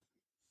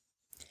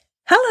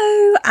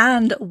Hello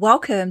and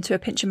welcome to A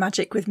Pinch of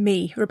Magic with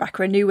me,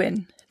 Rebecca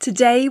Newin.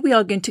 Today we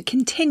are going to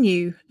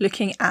continue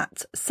looking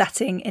at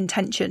setting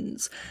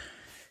intentions.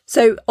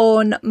 So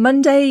on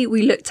Monday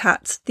we looked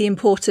at the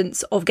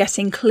importance of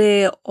getting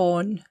clear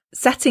on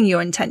setting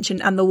your intention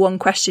and the one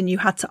question you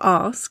had to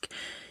ask.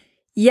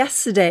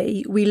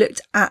 Yesterday we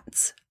looked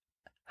at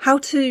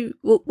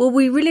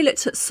we really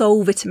looked at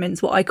soul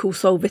vitamins, what I call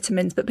soul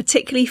vitamins, but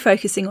particularly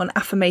focusing on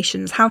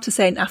affirmations, how to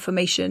say an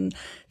affirmation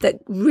that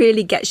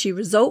really gets you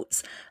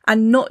results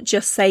and not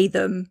just say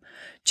them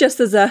just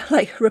as a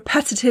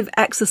repetitive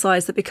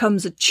exercise that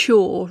becomes a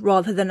chore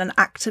rather than an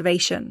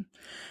activation.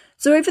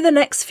 So over the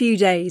next few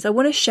days, I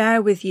want to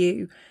share with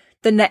you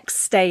the next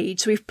stage.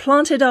 So we've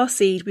planted our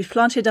seed, we've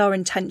planted our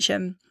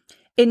intention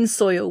in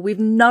soil. We've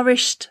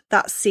nourished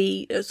that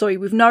soil,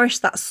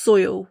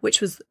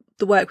 which was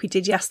the work we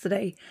did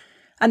yesterday.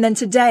 And then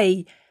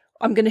today,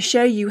 I'm going to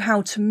show you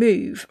how to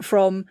move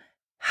from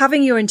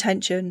having your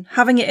intention,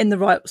 having it in the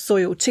right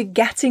soil, to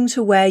getting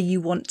to where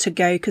you want to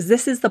go. Because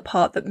this is the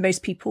part that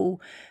most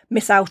people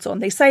miss out on.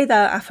 They say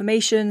their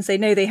affirmations, they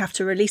know they have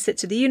to release it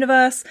to the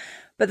universe,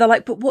 but they're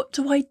like, but what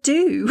do I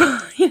do?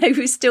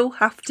 We still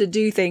have to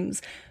do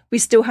things. We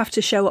still have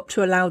to show up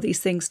to allow these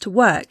things to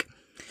work.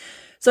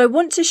 So I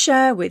want to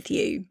share with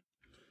you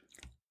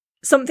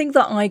something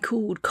that I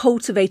called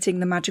cultivating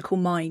the magical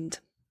mind.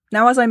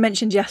 Now, as I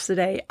mentioned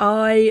yesterday,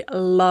 I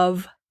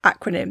love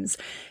acronyms.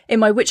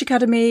 In my Witch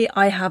Academy,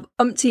 I have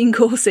umpteen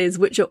courses,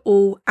 which are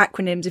all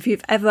acronyms. If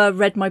you've ever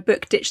read my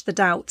book, Ditch the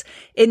Doubt,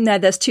 in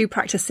there's two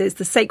practices,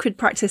 the sacred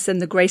practice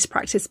and the grace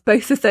practice.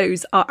 Both of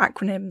those are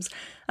acronyms.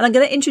 And I'm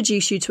going to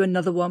introduce you to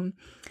another one.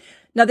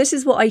 Now, this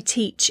is what I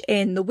teach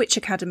in the Witch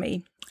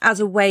Academy as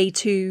a way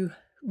to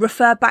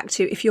refer back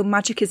to if your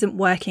magic isn't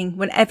working,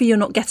 whenever you're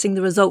not getting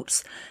the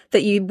results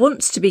that you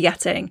want to be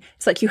getting.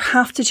 It's like you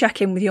have to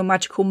check in with your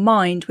magical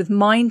mind, with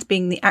mind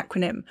being the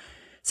acronym.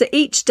 So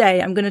each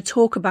day I'm going to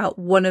talk about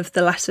one of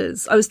the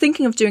letters. I was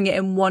thinking of doing it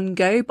in one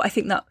go, but I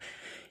think that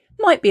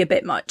might be a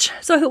bit much.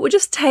 So I thought we'll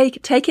just take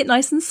it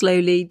nice and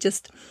slowly,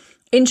 just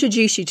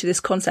introduce you to this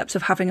concept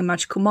of having a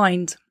magical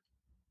mind.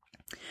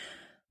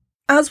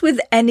 As with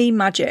any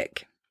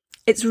magic,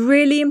 it's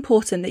really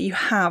important that you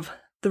have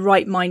the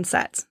right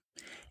mindset.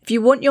 If you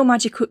want your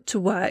magic to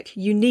work,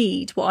 you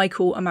need what I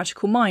call a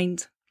magical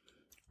mind.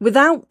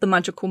 Without the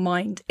magical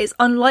mind, it's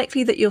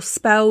unlikely that your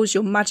spells,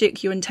 your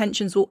magic, your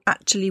intentions will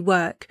actually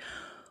work.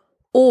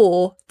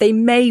 Or they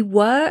may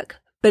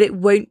work, but it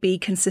won't be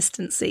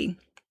consistency.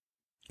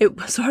 It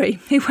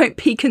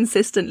won't be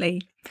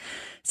consistently.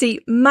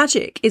 See,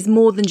 magic is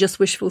more than just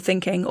wishful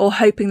thinking or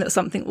hoping that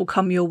something will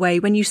come your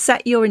way. When you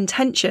set your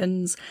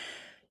intentions,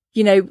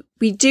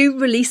 we do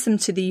release them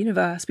to the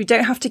universe. We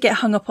don't have to get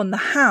hung up on the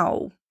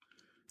how.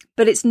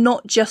 But it's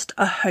not just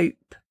a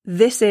hope.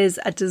 This is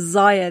a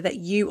desire that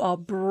you are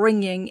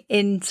bringing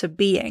into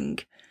being.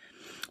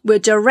 We're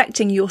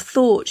directing your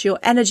thoughts, your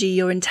energy,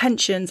 your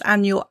intentions,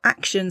 and your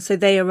actions so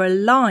they are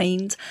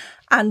aligned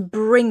and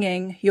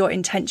bringing your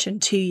intention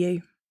to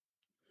you.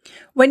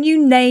 When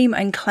you name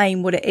and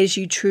claim what it is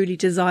you truly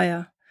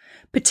desire,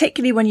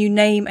 particularly when you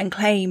name and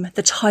claim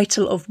the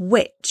title of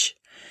witch,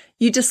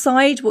 you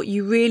decide what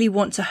you really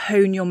want to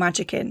hone your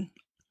magic in.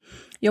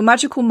 Your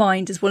magical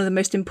mind is one of the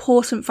most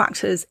important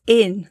factors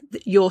in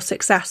your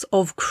success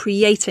of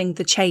creating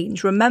the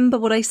change. Remember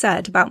what I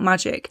said about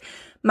magic.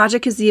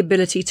 Magic is the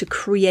ability to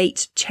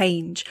create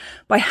change.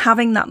 By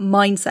having that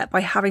mindset,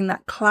 by having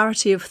that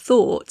clarity of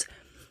thought,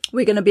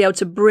 we're going to be able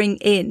to bring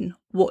in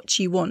what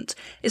you want.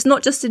 It's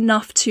not just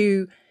enough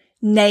to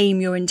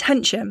name your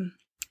intention.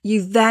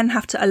 You then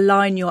have to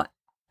align your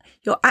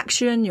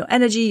action, your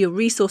energy, your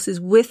resources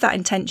with that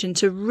intention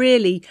to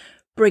really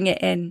bring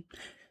it in.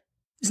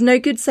 It's no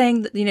good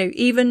saying that,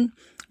 even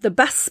the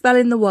best spell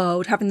in the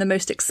world, having the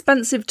most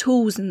expensive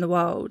tools in the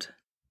world,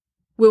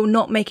 will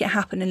not make it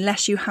happen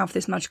unless you have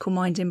this magical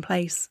mind in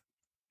place.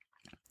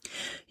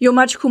 Your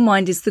magical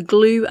mind is the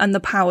glue and the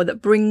power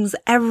that brings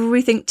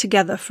everything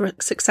together for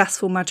a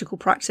successful magical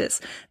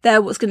practice.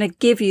 They're what's going to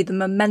give you the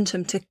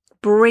momentum to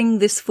bring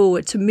this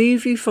forward, to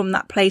move you from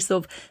that place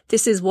of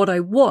this is what I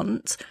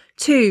want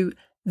to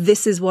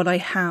this is what I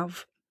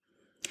have.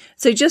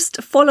 So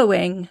just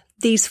following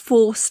these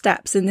 4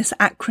 steps in this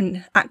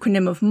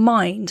acronym of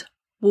mind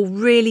will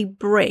really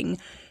bring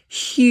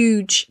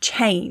huge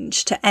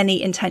change to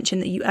any intention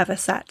that you ever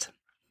set.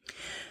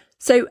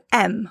 So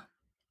M,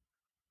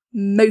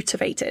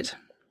 motivated.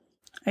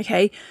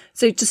 Okay,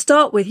 so to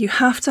start with, you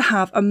have to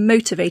have a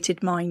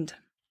motivated mind.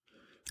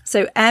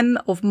 So M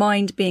of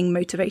mind being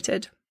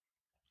motivated.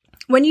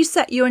 When you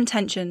set your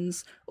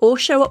intentions or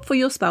show up for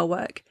your spell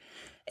work,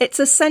 it's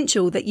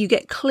essential that you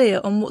get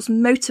clear on what's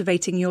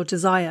motivating your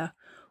desire.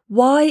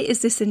 Why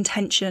is this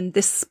intention,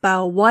 this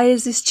spell, why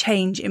is this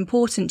change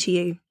important to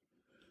you?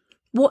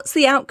 What's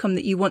the outcome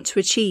that you want to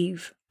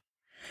achieve?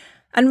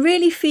 And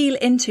really feel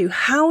into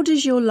how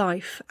does your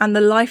life and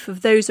the life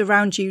of those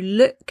around you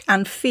look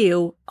and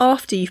feel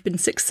after you've been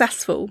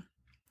successful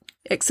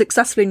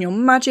in your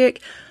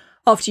magic,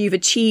 after you've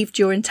achieved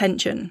your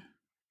intention.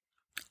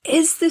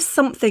 Is this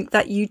something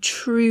that you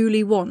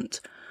truly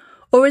want?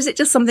 Or is it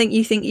just something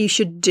you think you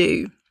should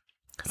do?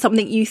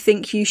 Something you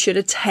think you should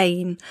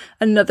attain?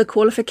 Another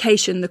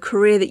qualification, the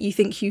career that you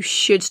think you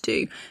should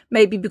do?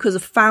 Maybe because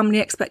of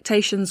family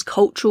expectations,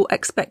 cultural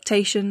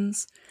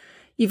expectations.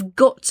 You've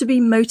got to be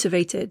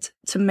motivated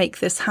to make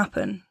this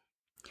happen.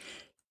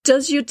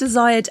 Does your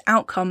desired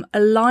outcome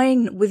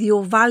align with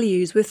your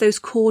values, with those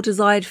core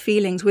desired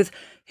feelings, with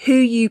who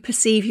you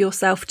perceive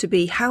yourself to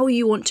be, how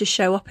you want to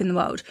show up in the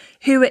world,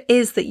 who it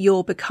is that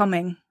you're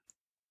becoming?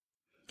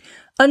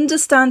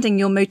 Understanding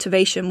your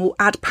motivation will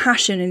add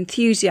passion,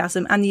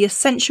 enthusiasm, and the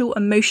essential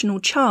emotional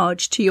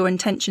charge to your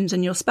intentions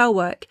and your spell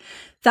work.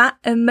 That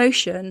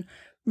emotion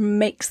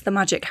makes the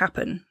magic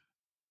happen.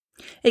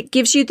 It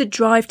gives you the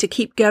drive to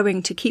keep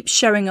going, to keep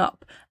showing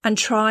up and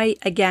try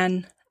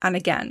again and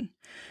again.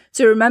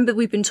 So remember,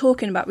 we've been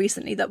talking about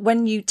recently that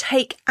when you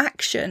take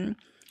action,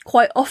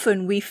 quite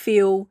often we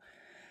feel,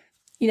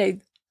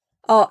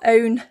 our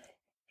own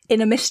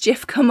inner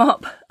mischief come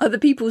up, other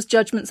people's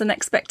judgments and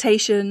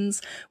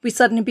expectations. We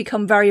suddenly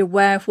become very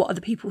aware of what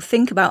other people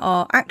think about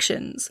our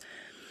actions.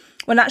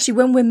 When actually,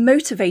 when we're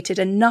motivated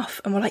enough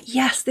and we're like,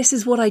 yes, this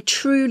is what I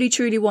truly,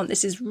 truly want.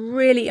 This is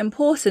really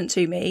important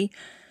to me.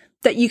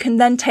 That you can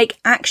then take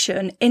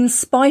action in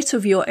spite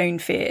of your own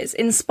fears,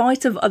 in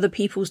spite of other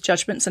people's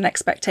judgments and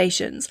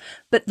expectations.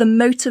 But the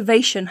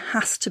motivation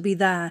has to be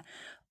there.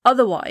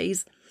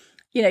 Otherwise,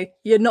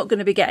 you're not going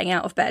to be getting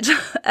out of bed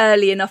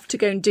early enough to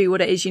go and do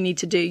what it is you need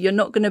to do. You're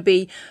not going to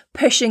be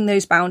pushing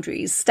those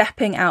boundaries,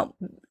 stepping out,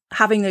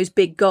 having those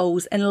big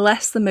goals,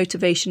 unless the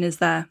motivation is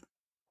there.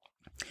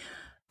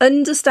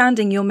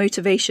 Understanding your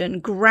motivation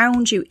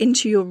grounds you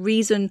into your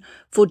reason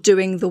for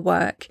doing the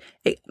work.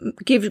 It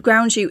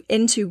grounds you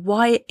into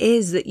why it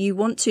is that you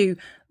want to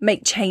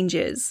make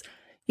changes,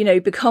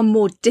 become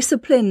more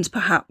disciplined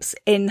perhaps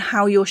in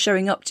how you're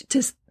showing up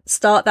to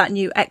start that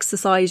new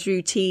exercise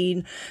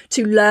routine,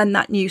 to learn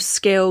that new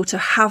skill, to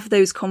have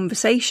those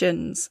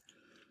conversations.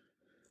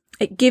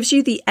 It gives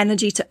you the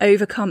energy to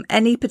overcome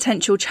any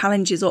potential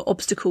challenges or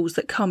obstacles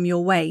that come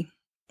your way.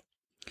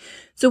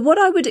 So what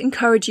I would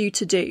encourage you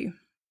to do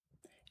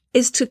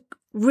is to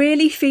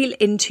really feel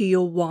into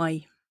your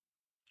why.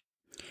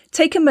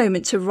 Take a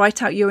moment to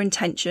write out your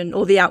intention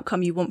or the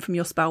outcome you want from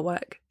your spell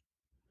work.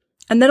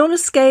 And then on a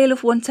scale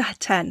of 1 to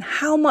 10,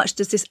 how much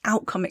does this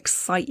outcome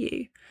excite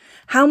you?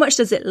 How much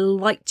does it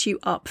light you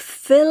up,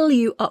 fill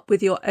you up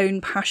with your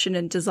own passion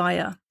and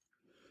desire?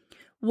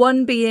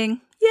 1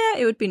 being, yeah,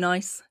 it would be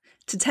nice,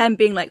 to 10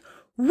 being like,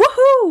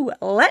 woohoo,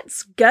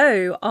 let's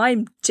go,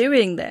 I'm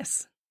doing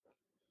this.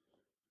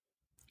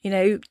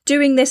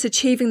 Doing this,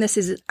 achieving this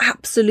is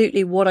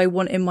absolutely what I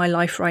want in my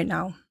life right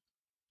now.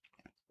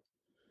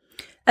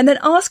 And then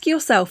ask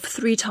yourself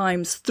 3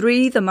 times,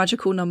 3, the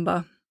magical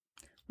number.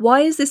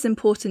 Why is this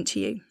important to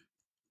you?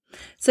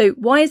 So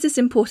why is this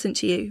important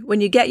to you?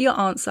 When you get your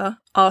answer,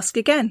 ask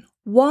again.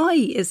 Why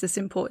is this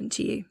important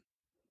to you?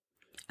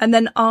 And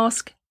then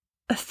ask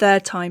a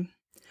 3rd time.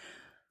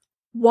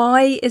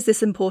 Why is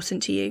this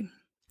important to you?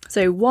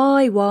 So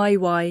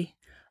why?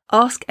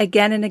 Ask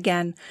again and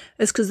again,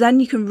 because then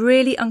you can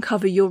really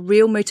uncover your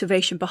real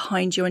motivation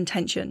behind your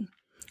intention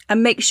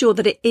and make sure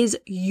that it is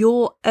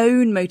your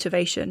own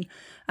motivation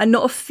and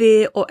not a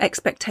fear or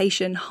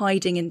expectation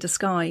hiding in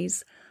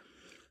disguise.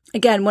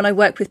 Again, when I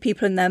work with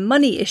people and their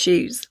money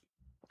issues,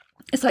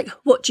 it's like,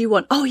 what do you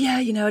want? Oh yeah,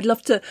 I'd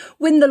love to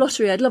win the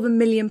lottery. I'd love £1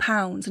 million.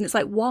 And it's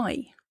like,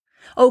 why?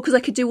 Oh, because I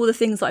could do all the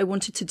things that I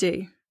wanted to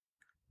do.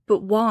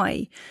 But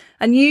why?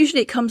 And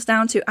usually it comes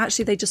down to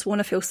actually they just want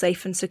to feel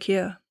safe and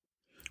secure.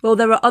 Well,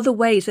 there are other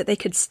ways that they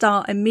could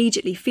start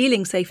immediately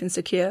feeling safe and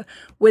secure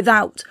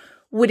without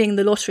winning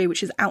the lottery,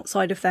 which is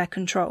outside of their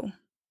control.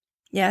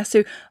 Yeah,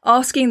 so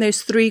asking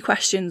those 3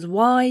 questions,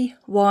 why,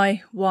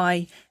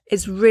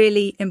 is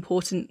really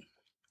important.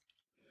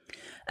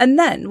 And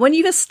then when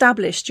you've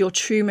established your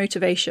true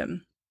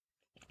motivation,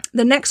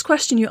 the next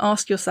question you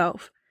ask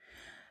yourself,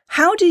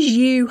 how does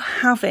you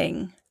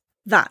having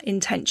that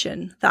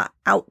intention, that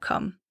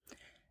outcome,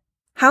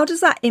 how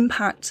does that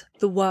impact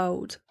the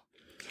world?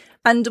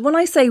 And when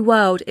I say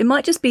world, it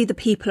might just be the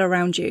people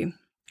around you,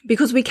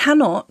 because we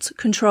cannot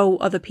control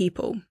other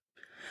people.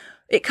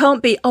 It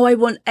can't be, I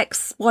want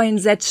X, Y, and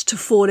Z to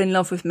fall in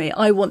love with me.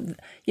 I want,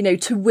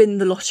 to win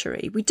the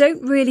lottery. We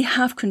don't really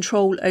have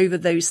control over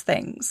those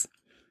things.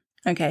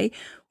 Okay.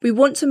 We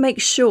want to make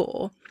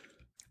sure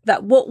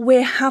that what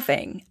we're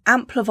having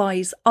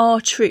amplifies our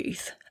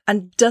truth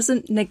and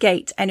doesn't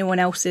negate anyone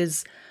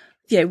else's,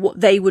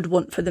 what they would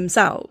want for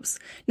themselves.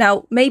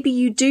 Now, maybe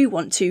you do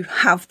want to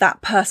have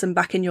that person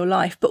back in your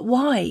life, but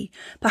why?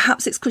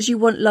 Perhaps it's because you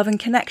want love and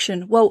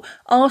connection. Well,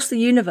 ask the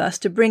universe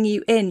to bring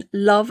you in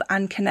love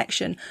and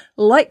connection,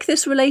 like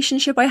this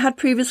relationship I had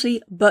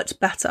previously, but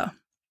better.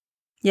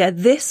 Yeah,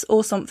 this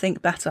or something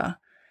better.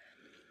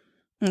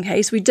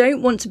 Okay, so we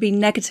don't want to be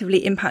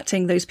negatively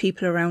impacting those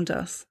people around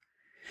us.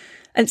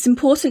 And it's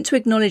important to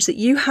acknowledge that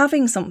you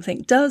having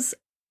something does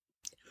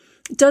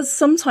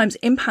sometimes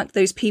impact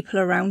those people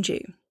around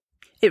you.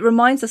 It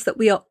reminds us that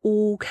we are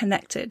all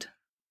connected.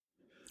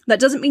 That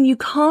doesn't mean you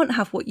can't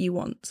have what you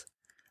want,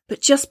 but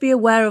just be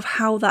aware of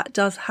how that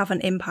does have an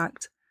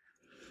impact.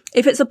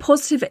 If it's a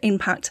positive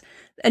impact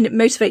and it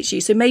motivates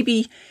you, so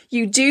maybe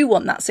you do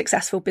want that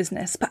successful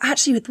business, but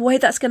actually the way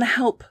that's going to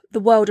help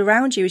the world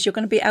around you is you're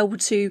going to be able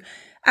to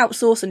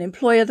outsource and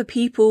employ other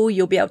people.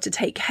 You'll be able to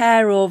take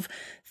care of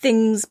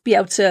things, be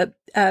able to,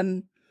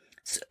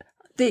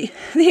 the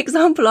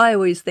example I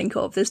always think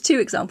of, there's two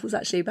examples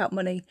actually about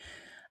money.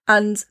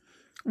 And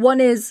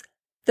one is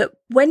that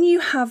when you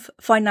have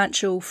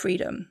financial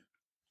freedom,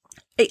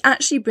 it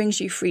actually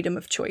brings you freedom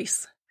of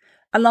choice.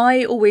 And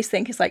I always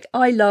think it's like,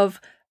 I love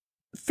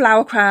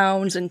flower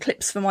crowns and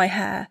clips for my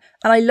hair,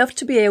 and I love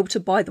to be able to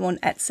buy them on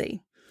Etsy.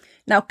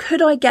 Now, could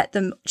I get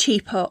them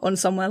cheaper on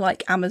somewhere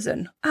like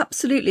Amazon?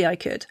 Absolutely, I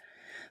could.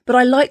 But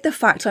I like the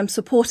fact I'm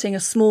supporting a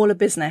smaller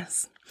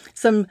business,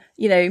 some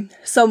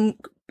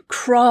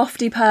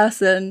crafty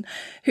person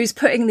who's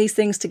putting these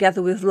things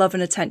together with love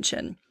and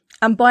attention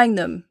and buying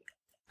them.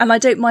 And I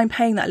don't mind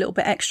paying that little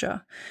bit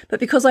extra. But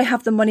because I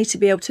have the money to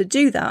be able to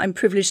do that, I'm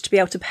privileged to be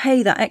able to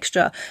pay that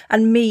extra.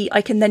 And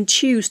I can then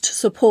choose to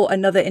support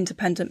another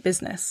independent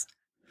business.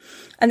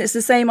 And it's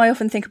the same, I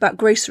often think about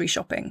grocery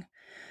shopping.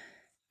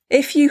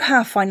 If you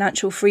have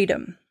financial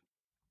freedom,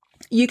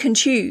 you can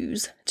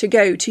choose to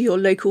go to your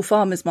local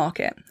farmers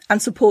market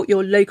and support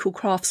your local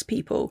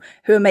craftspeople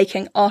who are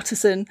making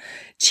artisan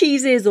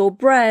cheeses or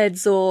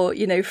breads or,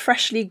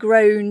 freshly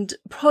grown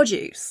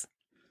produce.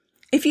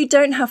 If you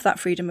don't have that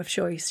freedom of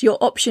choice, your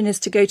option is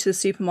to go to the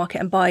supermarket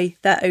and buy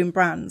their own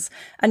brands,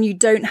 and you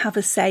don't have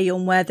a say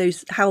on where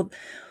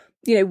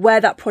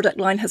that product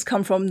line has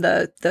come from,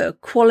 the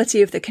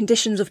quality of the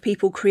conditions of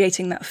people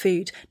creating that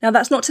food. Now,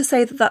 that's not to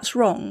say that that's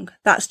wrong.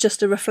 That's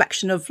just a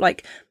reflection of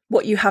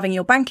what you have in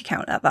your bank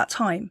account at that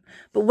time.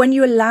 But when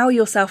you allow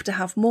yourself to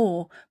have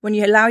more, when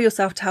you allow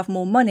yourself to have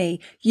more money,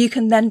 you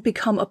can then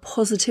become a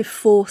positive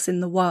force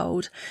in the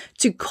world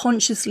to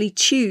consciously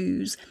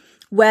choose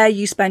where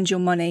you spend your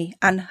money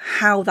and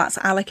how that's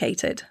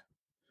allocated.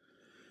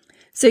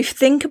 So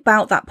think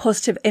about that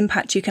positive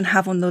impact you can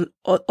have on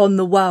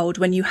the world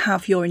when you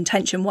have your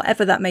intention,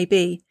 whatever that may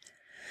be.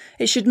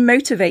 It should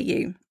motivate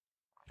you,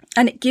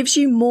 and it gives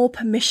you more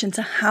permission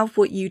to have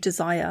what you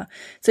desire.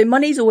 So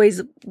money's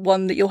always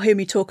one that you'll hear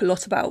me talk a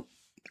lot about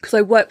because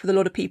I work with a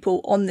lot of people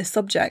on this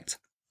subject.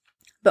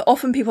 But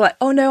often people are like,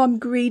 oh no, I'm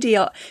greedy.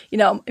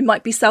 It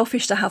might be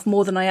selfish to have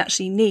more than I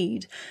actually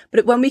need.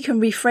 But when we can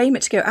reframe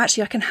it to go,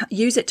 actually, I can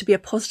use it to be a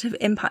positive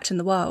impact in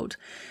the world.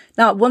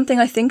 Now, one thing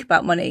I think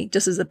about money,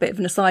 just as a bit of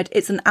an aside,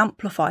 it's an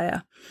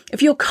amplifier.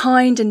 If you're a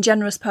kind and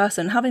generous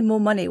person, having more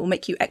money will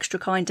make you extra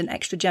kind and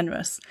extra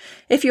generous.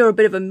 If you're a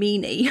bit of a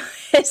meanie,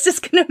 it's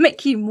just going to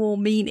make you more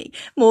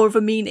of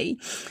a meanie.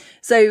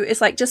 So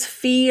it's like, just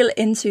feel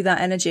into that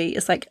energy.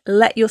 It's like,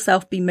 let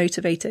yourself be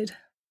motivated.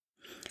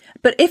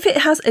 But if it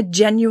has a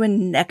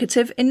genuine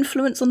negative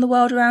influence on the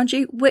world around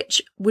you,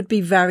 which would be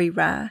very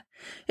rare,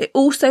 it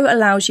also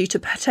allows you to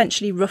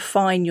potentially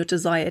refine your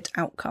desired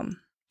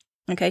outcome.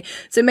 Okay,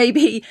 so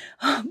maybe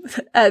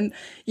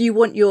you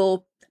want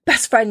your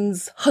best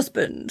friend's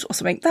husband or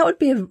something. That would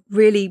be a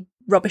really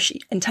rubbish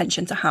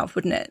intention to have,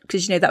 wouldn't it?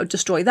 Because, that would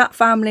destroy that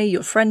family,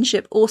 your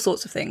friendship, all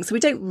sorts of things. So we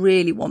don't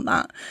really want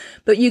that.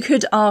 But you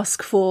could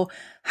ask for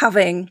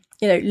having,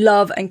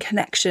 love and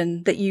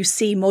connection that you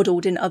see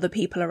modelled in other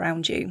people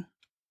around you.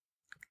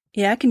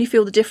 Yeah, can you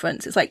feel the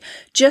difference? It's like,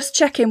 just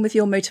check in with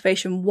your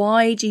motivation.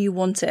 Why do you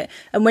want it?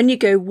 And when you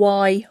go,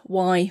 why,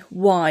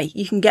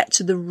 you can get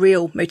to the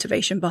real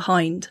motivation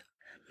behind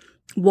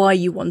why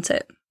you want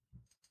it.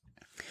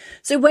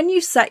 So when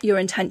you set your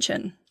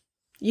intention,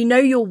 you know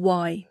your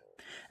why,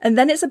 and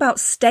then it's about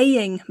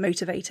staying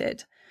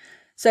motivated.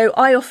 So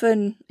I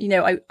often,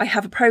 I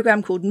have a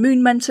program called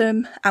Moon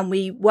Momentum, and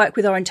we work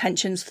with our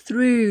intentions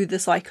through the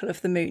cycle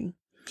of the moon.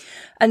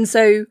 And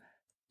so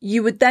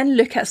you would then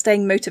look at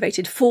staying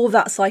motivated for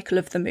that cycle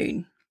of the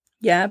moon.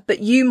 Yeah. But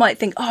you might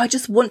think, I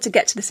just want to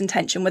get to this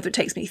intention, whether it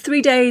takes me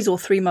 3 days or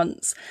 3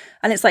 months.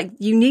 And it's like,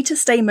 you need to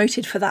stay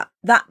motivated for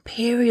that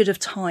period of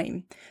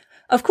time.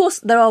 Of course,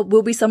 there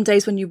will be some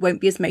days when you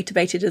won't be as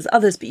motivated as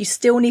others, but you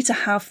still need to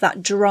have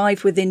that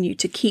drive within you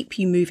to keep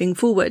you moving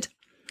forward.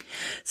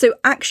 So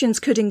actions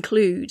could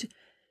include,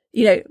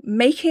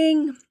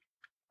 making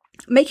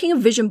a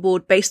vision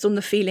board based on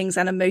the feelings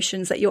and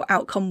emotions that your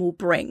outcome will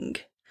bring.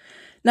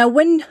 Now,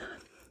 when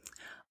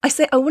I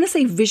want to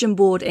say vision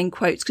board in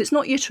quotes, because it's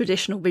not your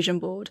traditional vision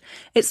board.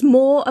 It's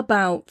more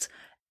about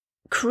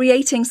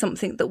creating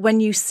something that when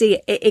you see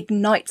it, it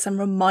ignites and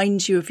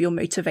reminds you of your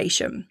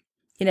motivation.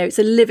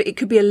 It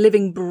could be a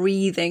living,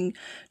 breathing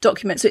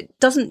document. So it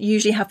doesn't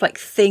usually have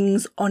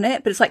things on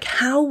it, but it's like,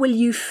 how will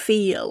you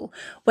feel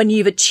when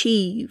you've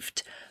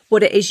achieved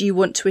what it is you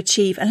want to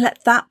achieve? And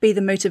let that be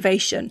the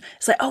motivation.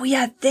 It's like, oh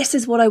yeah, this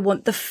is what I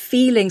want, the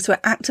feeling. So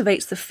it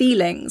activates the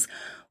feelings.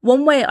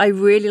 One way I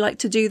really like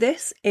to do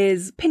this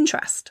is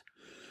Pinterest.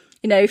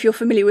 If you're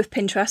familiar with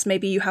Pinterest,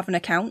 maybe you have an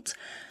account,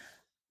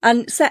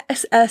 and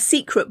set a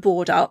secret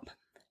board up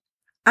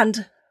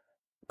and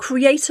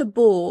create a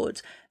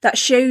board that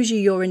shows you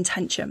your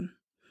intention.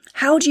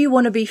 How do you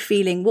want to be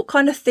feeling? What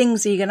kind of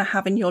things are you going to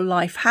have in your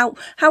life? How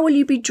will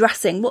you be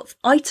dressing? What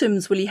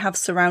items will you have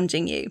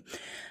surrounding you?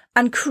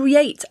 And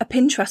create a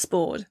Pinterest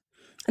board.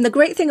 And the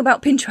great thing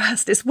about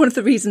Pinterest is one of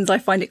the reasons I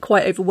find it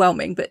quite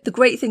overwhelming. But the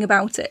great thing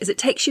about it is it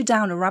takes you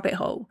down a rabbit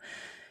hole.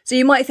 So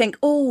you might think,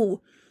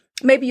 oh,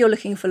 maybe you're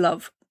looking for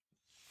love.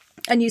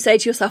 And you say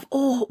to yourself,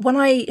 oh, when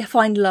I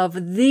find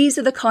love, these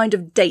are the kind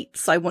of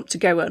dates I want to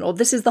go on, or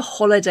this is the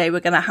holiday we're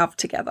going to have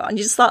together. And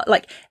you just start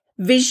like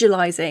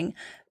visualizing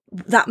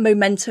that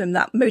momentum,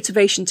 that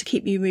motivation to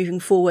keep you moving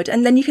forward.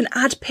 And then you can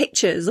add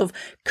pictures of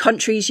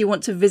countries you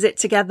want to visit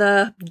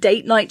together,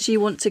 date nights you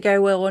want to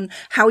go on,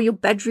 how your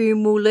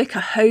bedroom will look,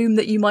 a home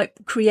that you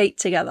might create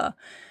together.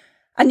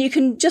 And you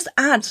can just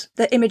add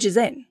the images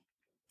in.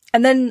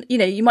 And then,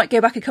 you might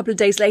go back a couple of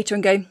days later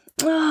and go,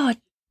 oh, I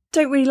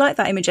don't really like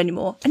that image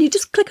anymore. And you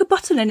just click a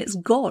button and it's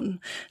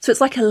gone. So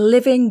it's like a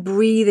living,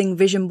 breathing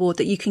vision board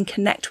that you can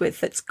connect with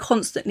that's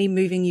constantly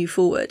moving you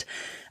forward.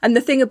 And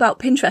the thing about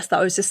Pinterest that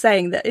I was just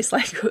saying, that it's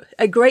like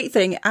a great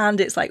thing, and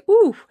it's like,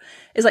 ooh,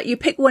 it's like you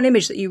pick one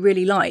image that you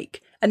really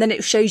like and then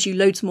it shows you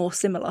loads more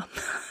similar.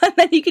 And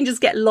then you can just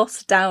get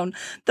lost down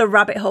the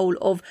rabbit hole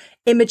of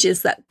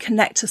images that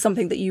connect to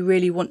something that you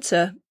really want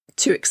to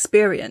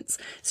experience.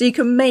 So you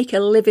can make a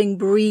living,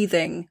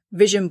 breathing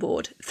vision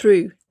board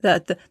through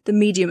the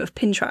medium of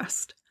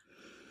Pinterest.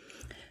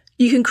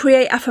 You can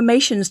create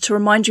affirmations to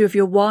remind you of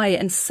your why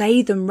and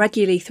say them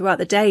regularly throughout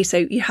the day. So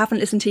you haven't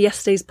listened to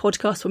yesterday's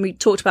podcast when we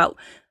talked about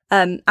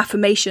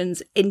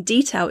affirmations in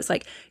detail. It's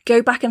like,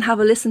 go back and have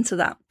a listen to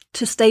that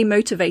to stay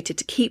motivated,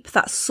 to keep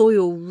that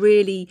soil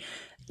really,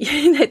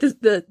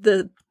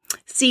 the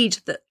seed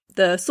that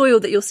the soil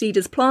that your seed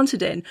is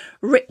planted in,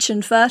 rich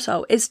and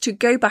fertile, is to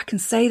go back and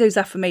say those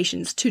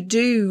affirmations, to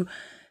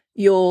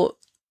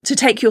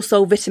take your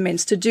soul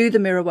vitamins, to do the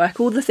mirror work,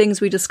 all the things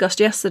we discussed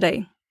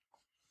yesterday.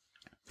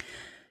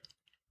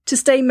 To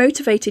stay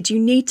motivated, you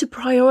need to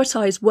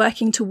prioritize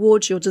working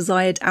towards your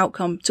desired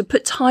outcome, to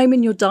put time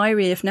in your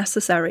diary if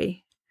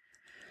necessary.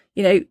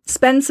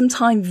 Spend some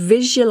time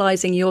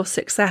visualizing your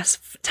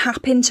success,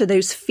 tap into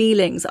those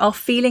feelings. Our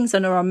feelings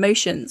and our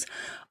emotions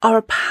are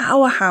a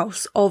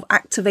powerhouse of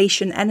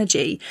activation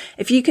energy.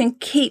 If you can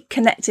keep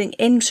connecting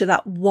into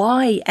that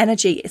why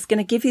energy, it's going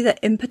to give you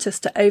the impetus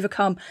to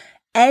overcome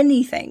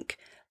anything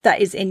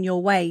that is in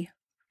your way.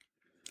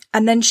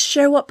 And then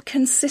show up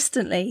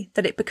consistently,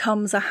 that it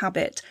becomes a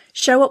habit.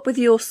 Show up with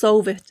your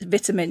soul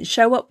vitamins,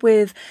 show up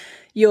with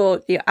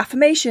your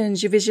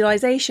affirmations, your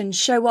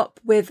visualizations, show up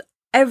with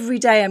every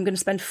day I'm going to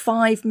spend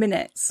 5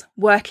 minutes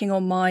working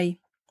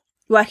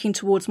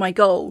towards my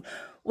goal.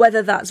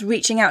 Whether that's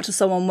reaching out to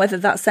someone, whether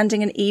that's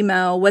sending an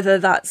email, whether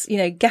that's,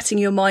 getting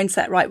your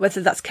mindset right, whether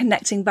that's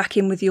connecting back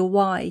in with your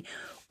why.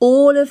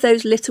 All of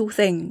those little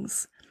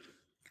things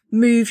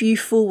move you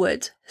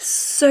forward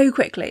so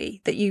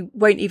quickly that you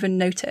won't even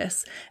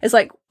notice. It's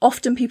like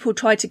often people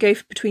try to go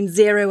between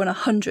 0 and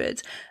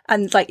 100.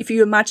 And like, if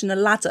you imagine a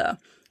ladder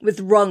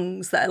with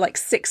rungs that are like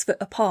 6 foot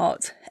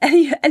apart,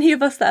 any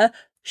of us that are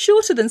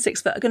shorter than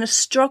 6 foot are going to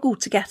struggle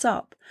to get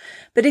up.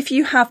 But if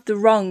you have the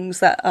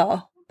rungs that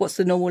are, what's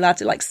the normal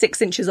ladder, like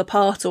 6 inches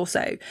apart or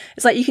so,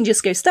 it's like you can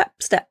just go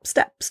step, step,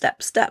 step,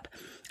 step, step.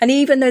 And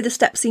even though the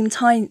steps seem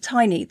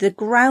tiny, the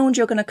ground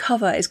you're going to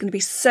cover is going to be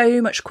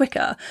so much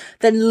quicker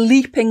than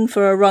leaping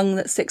for a rung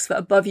that's 6 foot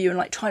above you and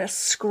like trying to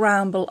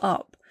scramble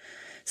up.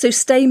 So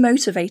stay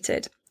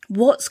motivated.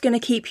 What's going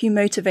to keep you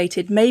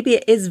motivated? Maybe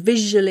it is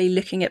visually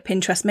looking at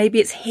Pinterest. Maybe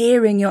it's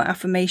hearing your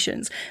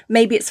affirmations.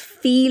 Maybe it's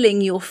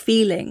feeling your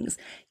feelings.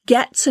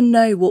 Get to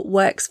know what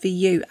works for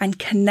you and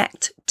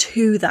connect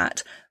to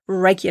that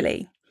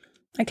regularly.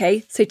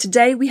 Okay, so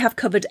today we have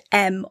covered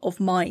M of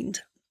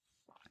mind,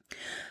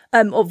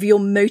 of your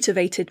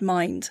motivated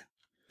mind.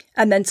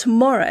 And then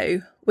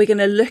tomorrow we're going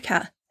to look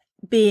at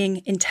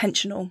being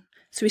intentional.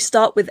 So we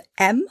start with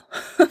M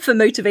for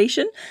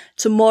motivation.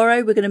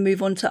 Tomorrow we're going to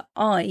move on to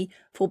I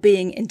for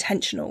being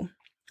intentional.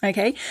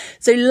 Okay,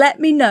 so let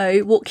me know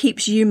what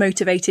keeps you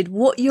motivated,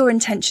 what your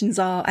intentions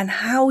are, and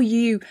how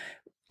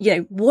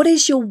what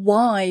is your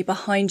why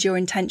behind your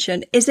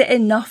intention? Is it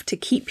enough to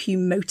keep you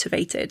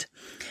motivated?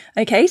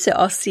 Okay, so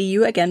I'll see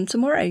you again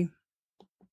tomorrow.